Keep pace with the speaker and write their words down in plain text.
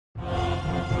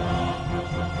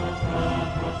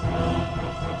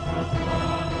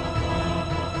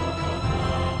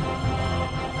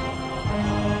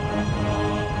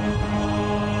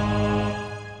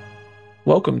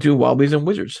Welcome to Wobblies and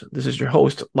Wizards. This is your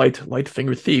host,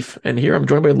 Lightfinger Thief, and here I'm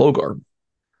joined by Logar.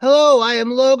 Hello, I am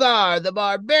Logar, the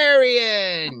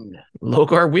barbarian.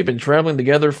 Logar, we've been traveling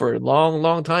together for a long,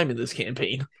 long time in this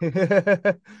campaign.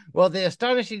 Well, the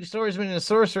Astonishing Swordsmen and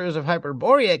Sorcerers of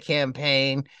Hyperborea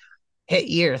campaign hit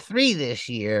year 3 this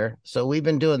year, so we've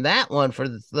been doing that one for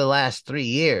the last 3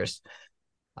 years,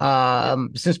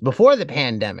 since before the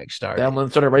pandemic That started.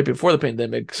 one started right before the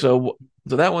pandemic, so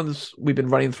that one's we've been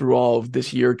running through all of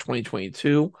this year,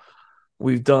 2022.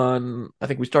 We've done, I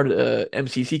think we started a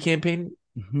MCC campaign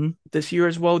this year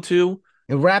as well too.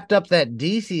 It wrapped up that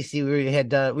DCC we had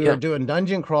done. We were Yep. doing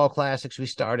Dungeon Crawl Classics we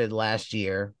started last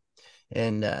year.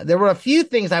 And there were a few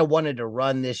things I wanted to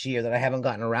run this year that I haven't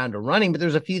gotten around to running, but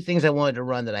there's a few things I wanted to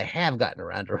run that I have gotten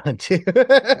around to run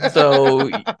So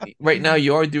to. right now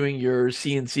you are doing your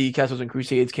CNC Castles and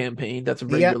Crusades campaign. That's a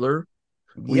Yep. regular.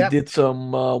 We Yep. did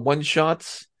some one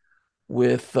shots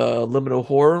with Liminal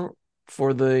Horror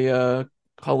for the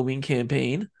Halloween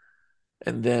campaign.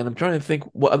 And then I'm trying to think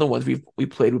what other ones we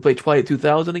played. We played Twilight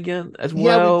 2000 again as Yeah, we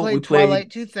well. We played played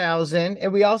Twilight 2000,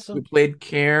 and we played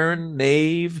Cairn,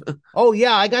 Knave. oh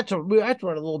yeah, we got to run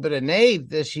a little bit of Knave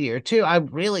this year too.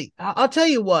 I'll tell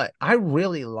you what, I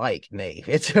really like Knave.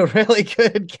 It's a really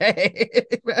good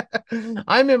game.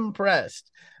 I'm impressed.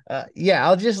 Yeah,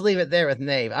 I'll just leave it there with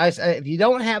Knave. If you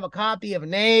don't have a copy of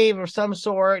Knave or some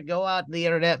sort, go out to the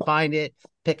internet, find it,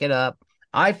 pick it up.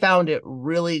 I found it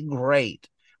really great.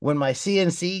 When my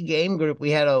CNC game group, we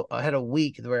had a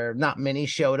week where not many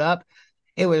showed up.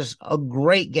 It was a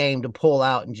great game to pull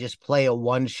out and just play a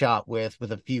one shot with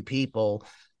a few people.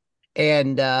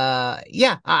 And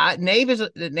Knave is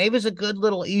a good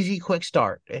little easy quick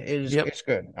start. Yep. It's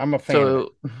good. I'm a fan of it.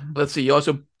 So let's see. You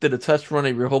also did a test run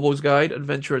of your Hobo's Guide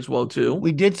adventure as well too.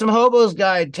 We did some Hobo's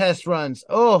Guide test runs.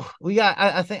 Oh,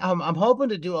 I think I'm hoping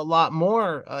to do a lot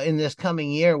more in this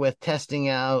coming year with testing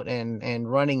out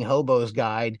and running Hobo's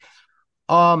Guide.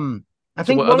 I So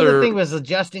think what one of the other things was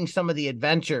adjusting some of the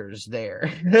adventures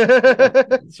there.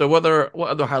 so what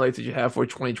other highlights did you have for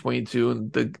 2022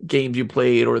 and the games you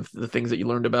played or the things that you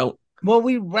learned about? Well,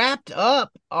 we wrapped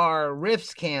up our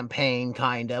Rifts campaign,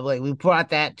 kind of like we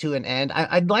brought that to an end.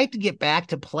 I'd like to get back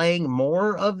to playing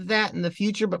more of that in the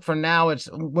future, but for now,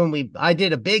 I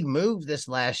did a big move this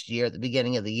last year at the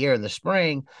beginning of the year in the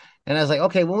spring, and I was like,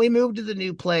 okay, when we move to the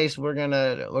new place, we're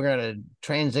gonna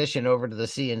transition over to the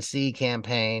CNC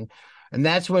campaign, and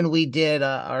that's when we did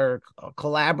our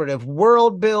collaborative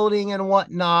world building and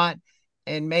whatnot,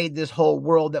 and made this whole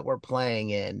world that we're playing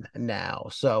in now.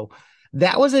 So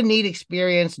that was a neat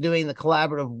experience doing the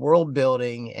collaborative world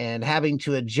building and having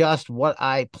to adjust what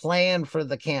I planned for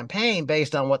the campaign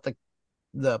based on what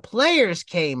the players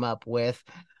came up with.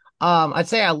 I'd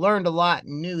say I learned a lot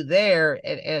new there,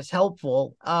 and it's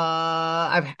helpful.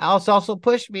 I've also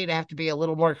pushed me to have to be a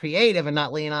little more creative and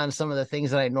not lean on some of the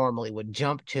things that I normally would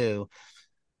jump to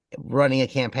running a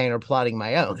campaign or plotting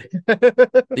my own.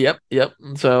 Yep.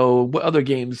 So what other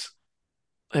games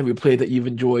have you played that you've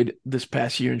enjoyed this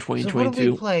past year in So what did we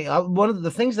 2022? play? One of the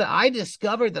things that I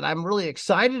discovered that I'm really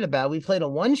excited about, we played a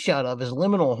one shot of, is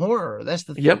Liminal Horror.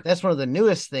 Yep. That's one of the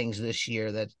newest things this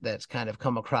year that's kind of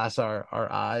come across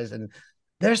our eyes, and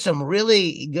there's some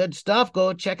really good stuff.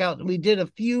 Go check out. We did a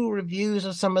few reviews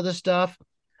of some of the stuff.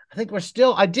 I think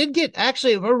I did get,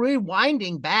 actually, we're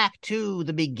rewinding back to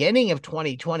the beginning of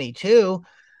 2022.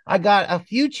 I got a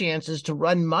few chances to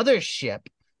run Mothership,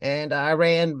 and I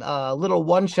ran little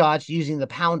one shots using the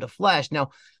Pound of Flesh. Now,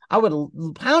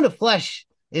 Pound of Flesh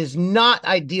is not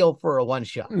ideal for a one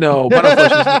shot. No, Battle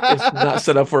Flesh is not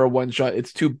set up for a one shot.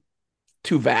 It's too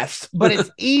vast. But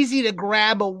it's easy to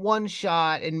grab a one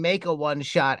shot and make a one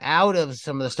shot out of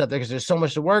some of the stuff there because there's so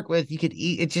much to work with. You could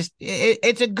eat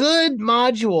it's a good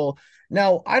module.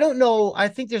 Now, I don't know. I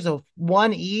think there's a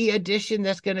 1E edition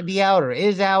that's going to be out or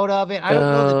is out of it. I don't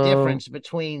know the difference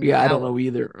between Yeah, I that don't one. know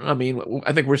either. I mean,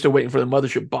 I think we're still waiting for the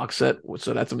Mothership box set,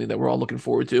 so that's something that we're all looking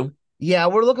forward to. Yeah,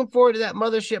 we're looking forward to that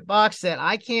Mothership box set.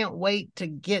 I can't wait to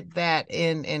get that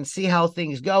in and see how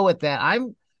things go with that.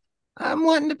 I'm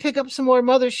wanting to pick up some more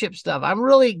Mothership stuff. I'm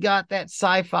really got that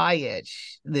sci-fi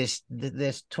itch this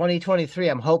 2023.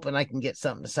 I'm hoping I can get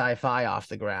something sci-fi off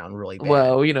the ground really bad.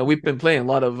 Well, we've been playing a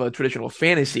lot of traditional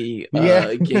fantasy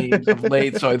Yeah. games of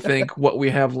late, so I think what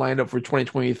we have lined up for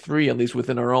 2023, at least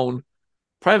within our own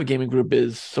private gaming group,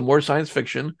 is some more science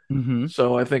fiction. Mm-hmm.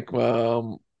 So I think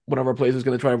one of our players is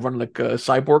going to try to run like a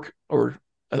Cyborg or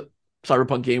a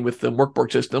cyberpunk game with the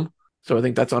Workborg system. So I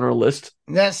think that's on our list.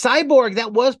 That Cyborg,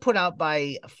 that was put out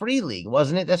by Free League,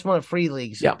 wasn't it? That's one of Free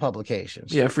League's Yeah.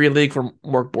 publications. Yeah, Free League from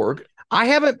Morkborg. I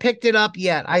haven't picked it up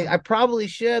yet. I probably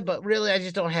should, but really, I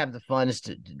just don't have the funds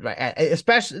to. Right,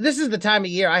 especially this is the time of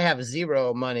year I have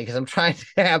zero money because I'm trying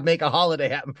to make a holiday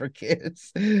happen for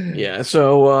kids. Yeah,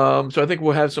 so I think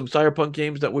we'll have some Cyberpunk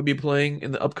games that we'll be playing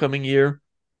in the upcoming year.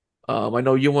 I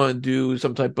know you want to do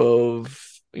some type of,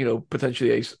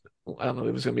 potentially I don't know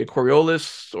if it's going to be a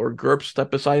Coriolis or GURPS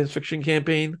type of science fiction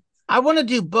campaign. I want to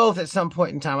do both at some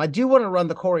point in time. I do want to run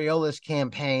the Coriolis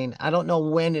campaign. I don't know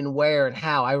when and where and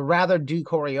how. I would rather do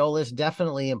Coriolis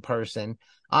definitely in person.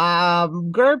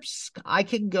 GURPS, I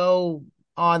could go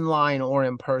online or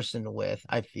in person with,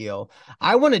 I feel.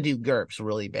 I want to do GURPS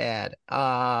really bad.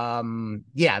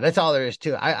 Yeah, that's all there is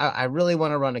to it. I really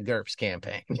want to run a GURPS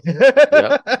campaign.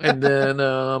 Yeah. And then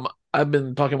I've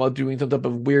been talking about doing some type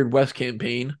of Weird West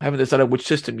campaign. I haven't decided which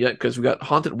system yet because we got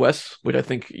Haunted West, which I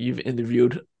think you've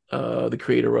interviewed the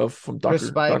creator of from Chris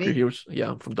Dr. Spivey. Hughes.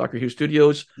 Yeah, from Dr. Hughes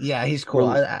Studios. Yeah, he's cool.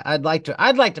 We're, I'd like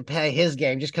to play his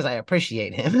game just because I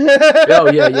appreciate him. oh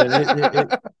yeah,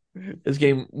 yeah. His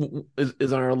game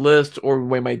is on our list, or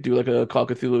we might do like a Call of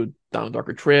Cthulhu Down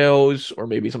Darker Trails, or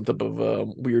maybe some type of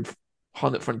weird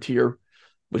Haunted Frontier,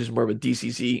 which is more of a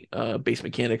DCC base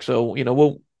mechanic. So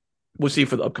we'll see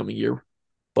for the upcoming year,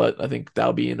 but I think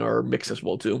that'll be in our mix as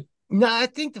well too. No, I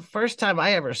think the first time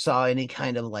I ever saw any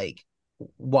kind of like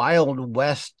Wild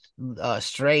West,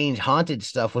 strange haunted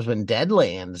stuff was when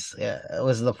Deadlands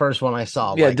was the first one I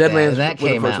saw Yeah, like that. Deadlands And that was the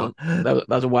came first one. out.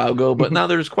 That was a while ago, but now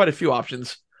there's quite a few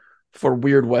options for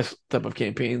Weird West type of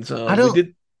campaigns. I We don't.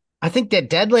 did, I think that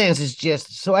Deadlands is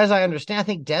just so as I understand. I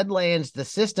think Deadlands the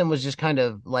system was just kind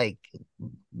of like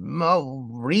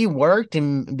reworked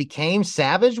and became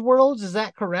Savage Worlds. Is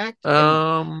that correct?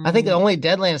 And I think the um, only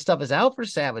Deadlands stuff is out for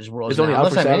Savage Worlds it's only now, out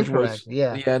unless for I'm Savage incorrect. Worlds.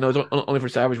 Yeah. Yeah, no, it's only for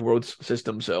Savage Worlds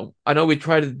system. So I know we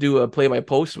tried to do a play by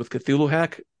post with Cthulhu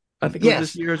Hack. I think it was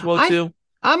this Yes. year as well I too.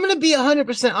 I'm gonna be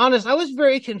 100% honest. I was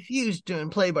very confused doing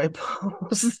play by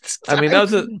post. I mean, I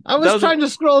that was was a trying to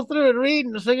scroll through and read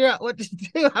and figure out what to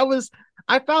do.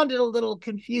 I found it a little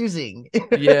confusing.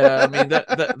 Yeah. I mean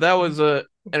that was an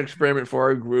experiment for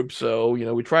our group. So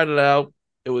we tried it out.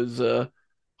 It was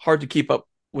hard to keep up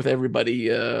with everybody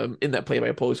in that play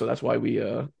by post. So that's why we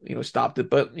stopped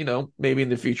it. But maybe in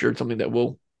the future it's something that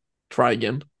we'll try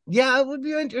again. Yeah, I would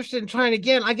be interested in trying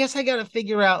again. I guess I got to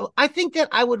figure out. I think that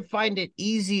I would find it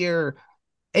easier.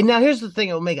 And now here's the thing: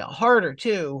 it will make it harder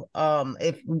too.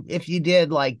 If you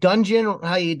did like dungeon,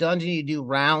 how you dungeon, you do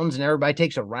rounds, and everybody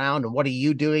takes a round. And what are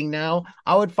you doing now?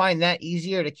 I would find that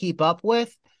easier to keep up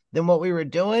with than what we were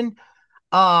doing.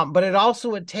 But it also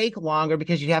would take longer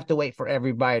because you'd have to wait for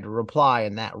everybody to reply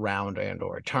in that round and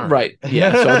or turn. Right.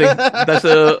 Yeah. So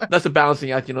I think that's a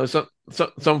balancing act.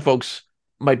 Some folks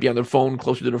might be on their phone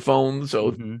closer to their phone.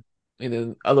 So Mhm. and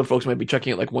then other folks might be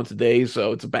checking it like once a day.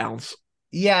 So it's a balance.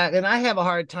 Yeah, and I have a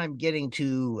hard time getting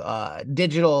to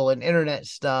digital and internet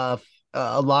stuff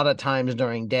a lot of times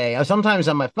during day. Sometimes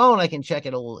on my phone I can check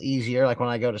it a little easier, like when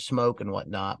I go to smoke and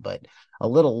whatnot, but a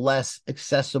little less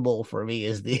accessible for me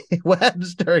is the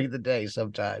webs during the day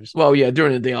sometimes. Well, yeah,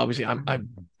 during the day, obviously, I'm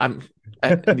in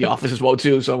the office as well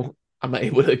too, so I'm not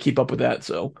able to keep up with that.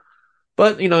 So,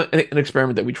 but an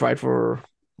experiment that we tried for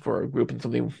our group and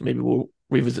something maybe we'll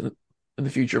revisit in the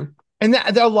future. And there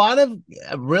are a lot of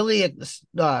really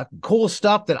cool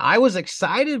stuff that I was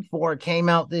excited for came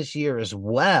out this year as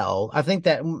well. I think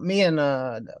that me and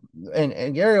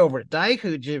Gary over at Dyke,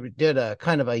 who did a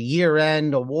kind of a year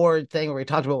end award thing where we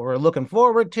talked about what we're looking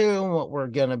forward to and what we're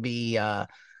going to be,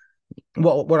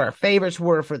 what our favorites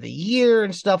were for the year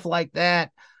and stuff like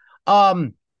that.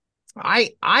 There's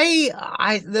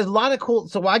a lot of cool.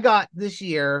 So I got this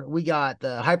year, we got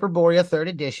the Hyperborea third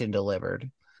edition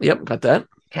delivered. Yep, got that.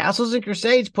 Castles and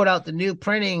Crusades put out the new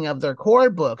printing of their core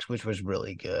books, which was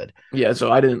really good. Yeah,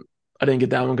 so I didn't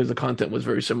get that one because the content was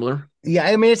very similar. Yeah,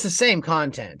 I mean it's the same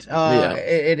content. Yeah,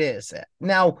 It is.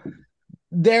 Now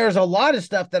there's a lot of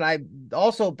stuff that I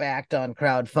also backed on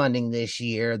crowdfunding this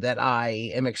year that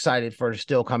I am excited for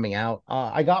still coming out.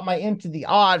 I got my Into the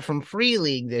Odd from Free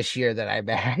League this year that I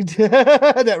backed.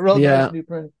 That real yeah. nice new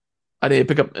print. I need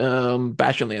to pick up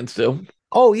Bastion Land still.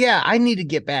 Oh yeah, I need to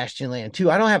get Bastion Land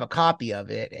too. I don't have a copy of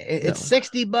it. It's No.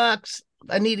 $60.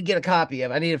 I need to get a copy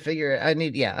of it. I need to figure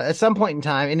it. Yeah, at some point in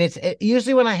time. And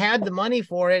usually when I had the money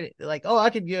for it, like, oh,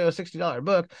 I could get a $60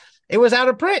 book. It was out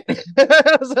of print.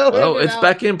 So Well, it's out.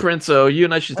 back in print, so you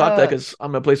and I should talk that because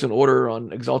I'm gonna place an order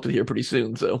on Exalted here pretty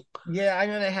soon. So Yeah, I'm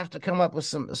gonna have to come up with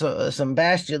some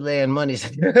Bastion Land money.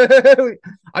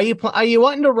 Are you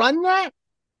wanting to run that?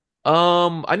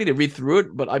 I need to read through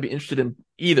it, but I'd be interested in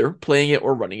either playing it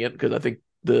or running it because I think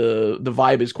the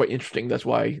vibe is quite interesting. That's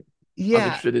why I'm Yeah,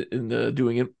 interested in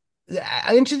doing it.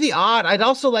 Into the Odd. I'd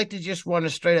also like to just run a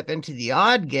straight up Into the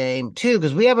Odd game too,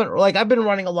 because we haven't like I've been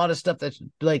running a lot of stuff that's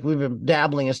like we've been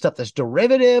dabbling in stuff that's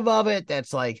derivative of it,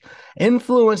 that's like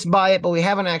influenced by it, but we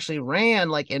haven't actually ran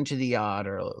like Into the Odd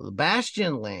or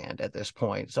Bastion Land at this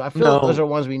point. So I feel like those No, are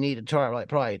ones we need to try, like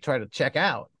probably try to check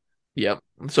out. yeah.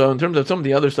 So in terms of some of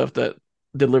the other stuff that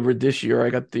delivered this year, I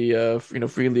got the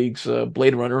Free League's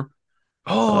Blade Runner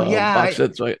Oh yeah, box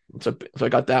set, so I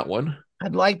got that one.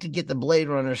 I'd like to get the Blade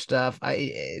Runner stuff.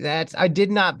 I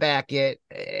did not back it.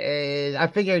 I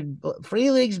figured Free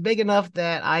League's big enough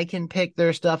that I can pick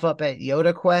their stuff up at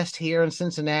Yoda Quest here in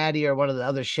Cincinnati or one of the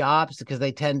other shops because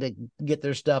they tend to get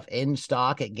their stuff in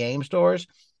stock at game stores.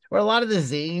 Where a lot of the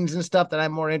zines and stuff that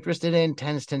I'm more interested in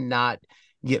tends to not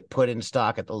get put in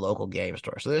stock at the local game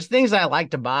store. So there's things I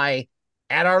like to buy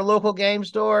at our local game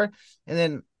store, and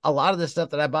then a lot of the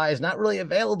stuff that I buy is not really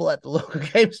available at the local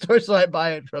game store, so I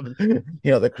buy it from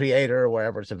the creator or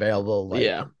wherever it's available. Like,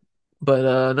 Yeah. But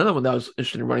another one that I was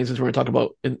interested in running since we were talking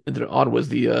about Into the Odd was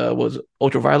the was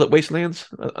Ultraviolet Wastelands,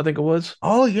 I think it was.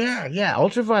 oh yeah, yeah,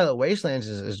 Ultraviolet Wastelands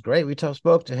is great. We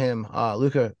spoke to him,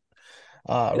 Luca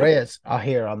Yep. Reyes,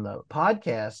 here on the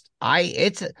podcast.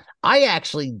 I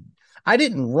actually I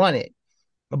didn't run it,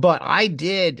 but I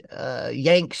did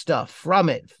yank stuff from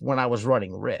it when I was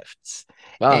running Rifts.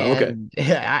 Ah, okay.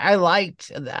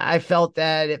 And I felt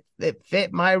that it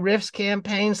fit my Rifts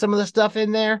campaign, some of the stuff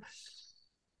in there.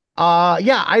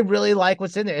 Yeah, I really like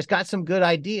what's in there. It's got some good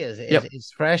ideas. Yep.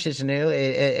 It's fresh, it's new,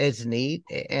 it's neat,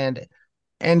 and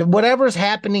whatever's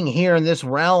happening here in this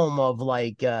realm of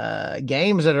like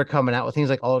games that are coming out with things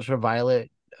like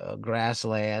Ultraviolet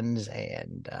Grasslands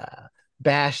and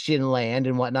Bastion Land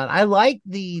and whatnot. I like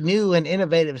the new and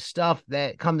innovative stuff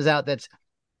that comes out that's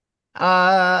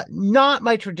not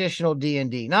my traditional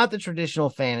D&D, not the traditional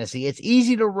fantasy. It's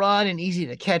easy to run and easy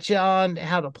to catch on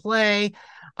how to play.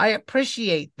 I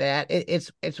appreciate that.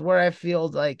 It's where I feel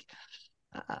like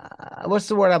what's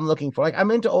the word I'm looking for? Like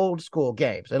I'm into old school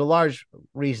games, and a large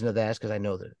reason of that is because I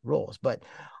know the rules. But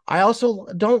I also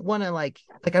don't want to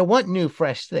I want new,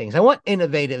 fresh things. I want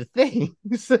innovative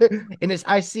things, and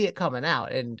I see it coming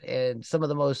out, and some of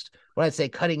the most what I'd say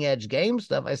cutting edge game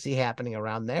stuff I see happening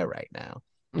around there right now.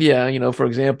 Yeah, for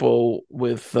example,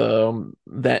 with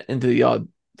that Into the Odd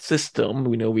system,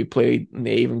 we know we played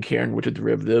Knave and Cairn, which are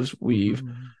derivatives. We've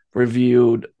Mhm.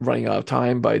 reviewed Running Out of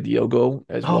Time by Diogo,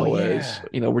 as Oh well as,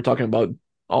 yeah, we're talking about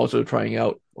also trying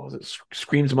out, what was it,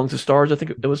 Screams Amongst the Stars, I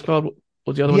think it was called. What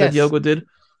was the other one that yes, Diogo did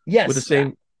with the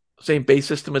yes. same base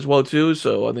system as well too.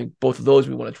 So I think both of those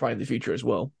we want to try in the future as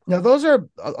well. Now those are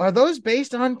those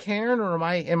based on Cairn, or am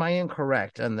I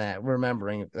incorrect on that?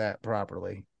 Remembering that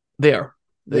properly, They are.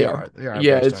 They they are. are they are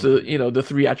Yeah, based it's on Cairn. the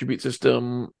three attribute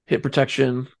system, hit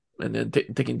protection, and then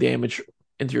taking damage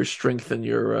into your strength and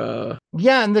your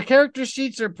Yeah, and the character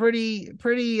sheets are pretty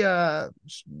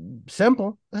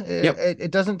simple. yep.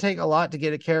 It doesn't take a lot to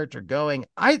get a character going.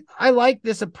 I like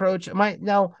this approach. My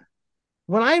now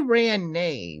when I ran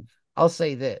Knave, I'll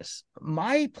say this: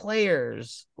 my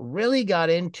players really got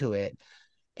into it,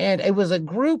 and it was a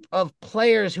group of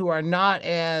players who are not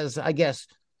as, I guess,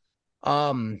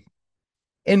 um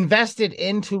invested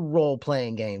into role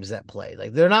playing games that play.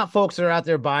 Like they're not folks that are out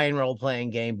there buying role playing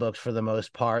game books for the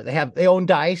most part. They own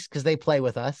dice because they play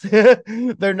with us.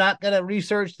 They're not going to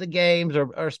research the games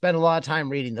or spend a lot of time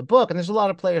reading the book. And there's a lot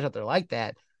of players out there like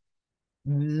that.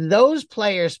 Those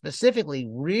players specifically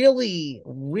really,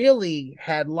 really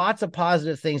had lots of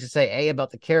positive things to say about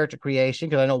the character creation,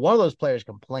 because I know one of those players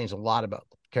complains a lot about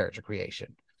character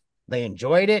creation. They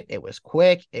enjoyed it. It was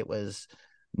quick. It was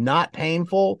not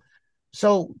painful.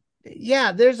 So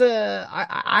yeah,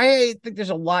 I think there's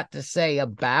a lot to say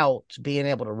about being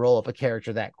able to roll up a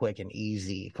character that quick and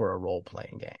easy for a role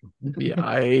playing Yeah,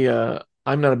 game.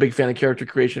 I'm not a big fan of character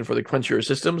creation for the crunchier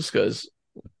systems because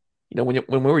when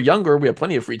we were younger, we had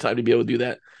plenty of free time to be able to do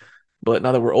that. But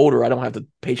now that we're older, I don't have the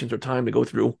patience or time to go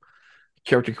through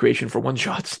character creation for one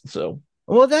shots. So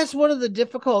Well, that's one of the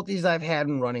difficulties I've had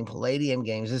in running Palladium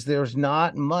games is there's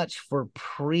not much for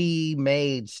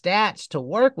pre-made stats to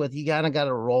work with. You kind of got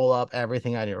to roll up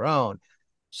everything on your own.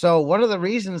 So one of the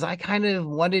reasons I kind of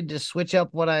wanted to switch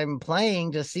up what I'm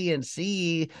playing to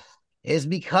CNC is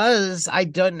because I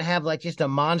don't have like just a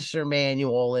monster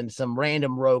manual and some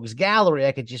random rogues gallery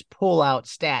I could just pull out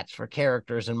stats for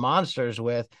characters and monsters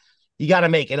with. You got to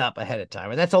make it up ahead of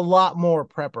time. And that's a lot more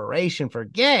preparation for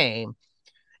game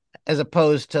as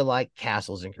opposed to like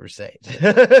Castles and Crusades.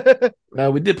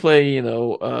 we did play,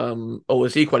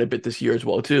 OSE quite a bit this year as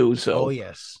well too. Oh So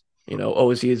yes.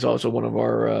 OSE is also one of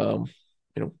our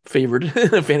favored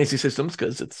fantasy systems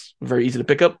because it's very easy to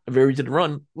pick up, very easy to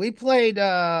run. We played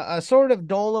a sort of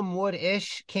Dolem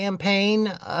Wood-ish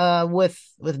campaign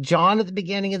with John at the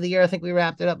beginning of the year. I think we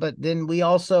wrapped it up, but then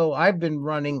I've been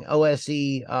running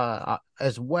OSE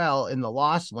as well in the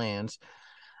Lost Lands.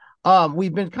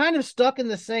 We've been kind of stuck in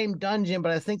the same dungeon,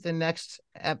 but I think the next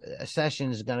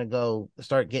session is going to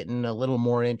start getting a little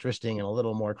more interesting and a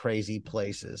little more crazy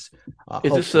places.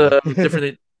 Is this Hopefully.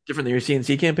 different than your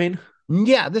CNC campaign?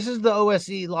 Yeah, this is the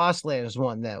OSE Lost Lands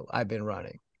one that I've been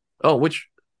running. Oh, which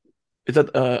is that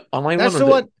online That's one or the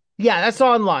the one. Yeah, that's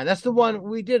online. That's the one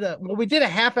we did a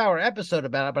half-hour episode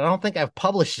about it, but I don't think I've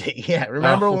published it yet. Oh,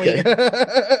 Remember when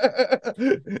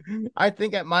okay. I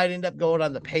think it might end up going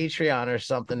on the Patreon or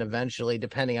something eventually,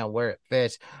 depending on where it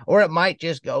fits, or it might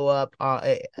just go up.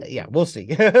 Yeah, we'll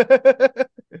see.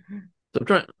 So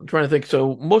I'm trying to think.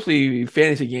 So mostly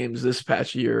fantasy games this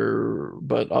past year,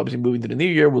 but obviously moving to the new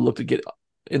year, we'll look to get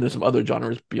into some other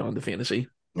genres beyond the fantasy.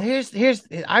 Here's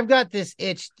I've got this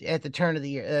itch at the turn of the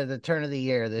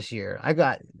year, this year. I've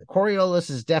got Coriolis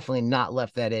has definitely not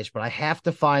left that itch, but I have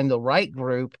to find the right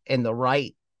group and the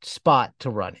right spot to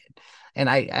run it. And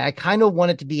I kind of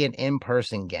want it to be an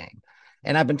in-person game.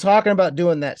 And I've been talking about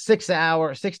doing that 6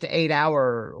 to 8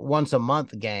 hour once a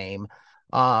month game,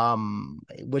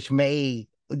 which may,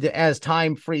 as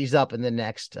time frees up in the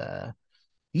next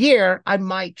year, I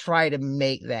might try to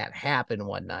make that happen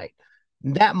one night.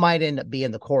 That might end up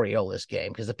being the Coriolis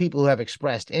game because the people who have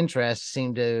expressed interest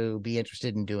seem to be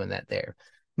interested in doing that there.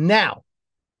 Now,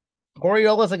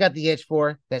 Coriolis, I got the itch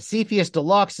for. That Cepheus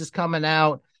Deluxe is coming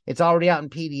out. It's already out in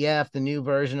PDF, the new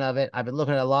version of it. I've been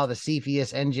looking at a lot of the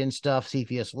Cepheus engine stuff,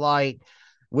 Cepheus Light,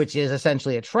 which is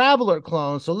essentially a Traveler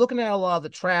clone. So looking at a lot of the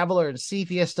Traveler and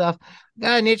Cepheus stuff,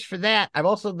 got an itch for that. I've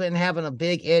also been having a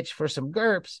big itch for some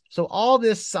GURPS. So all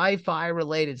this sci-fi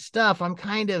related stuff, I'm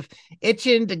kind of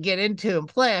itching to get into and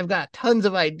play. I've got tons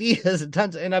of ideas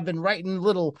and I've been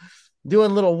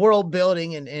doing little world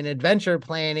building and adventure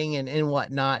planning and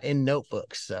whatnot in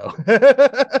notebooks. So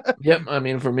Yep. I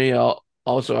mean, for me, I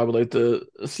would like to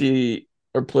see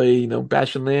or play,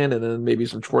 Bastion Land and then maybe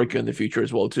some Troika in the future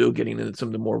as well too, getting into some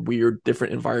of the more weird,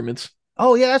 different environments.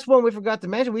 Oh yeah, that's one we forgot to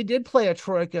mention. We did play a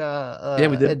Troika Yeah,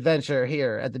 we did. adventure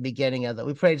here at the beginning of the.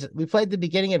 We played the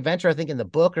beginning adventure, I think, in the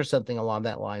book or something along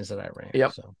that lines that I ran.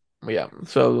 Yep. So Yeah.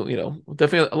 So,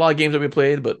 definitely a lot of games that we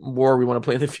played, but more we want to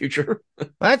play in the future.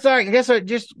 that's all right. I guess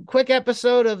just quick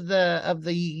episode of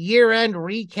the year end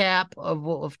recap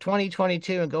of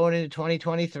 2022 and going into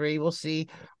 2023. We'll see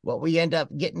what we end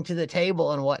up getting to the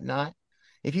table and whatnot.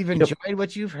 If you've Yep. enjoyed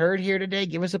what you've heard here today,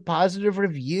 give us a positive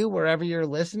review wherever you're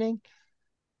listening.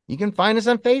 You can find us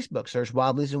on Facebook, search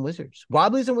Wobblies and Wizards.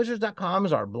 Wobbliesandwizards.com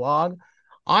is our blog.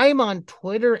 I'm on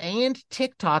Twitter and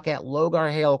TikTok at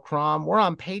Logar Hale Crom. We're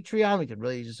on Patreon. We could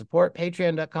really use the support.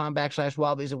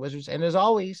 Patreon.com/Wobblies and Wizards. And as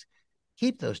always,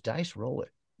 keep those dice rolling.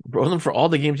 Roll them for all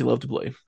the games you love to play.